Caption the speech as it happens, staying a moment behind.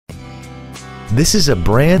This is a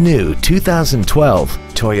brand new 2012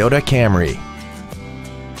 Toyota Camry.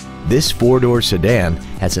 This four-door sedan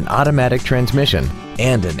has an automatic transmission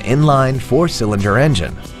and an inline four-cylinder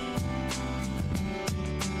engine.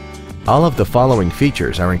 All of the following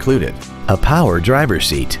features are included: a power driver's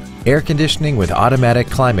seat, air conditioning with automatic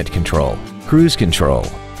climate control, cruise control,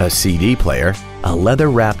 a CD player, a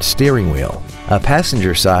leather-wrapped steering wheel, a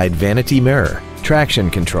passenger side vanity mirror, traction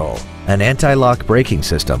control, an anti-lock braking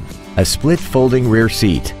system, a split folding rear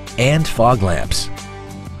seat, and fog lamps.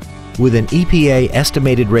 With an EPA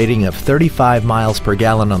estimated rating of 35 miles per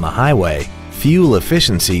gallon on the highway, fuel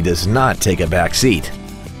efficiency does not take a back seat.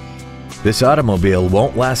 This automobile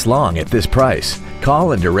won't last long at this price.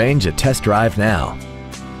 Call and arrange a test drive now.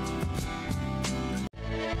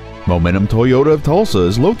 Momentum Toyota of Tulsa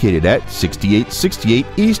is located at 6868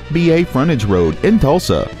 East B.A. Frontage Road in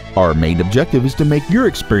Tulsa. Our main objective is to make your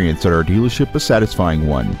experience at our dealership a satisfying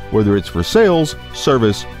one, whether it's for sales,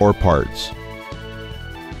 service, or parts.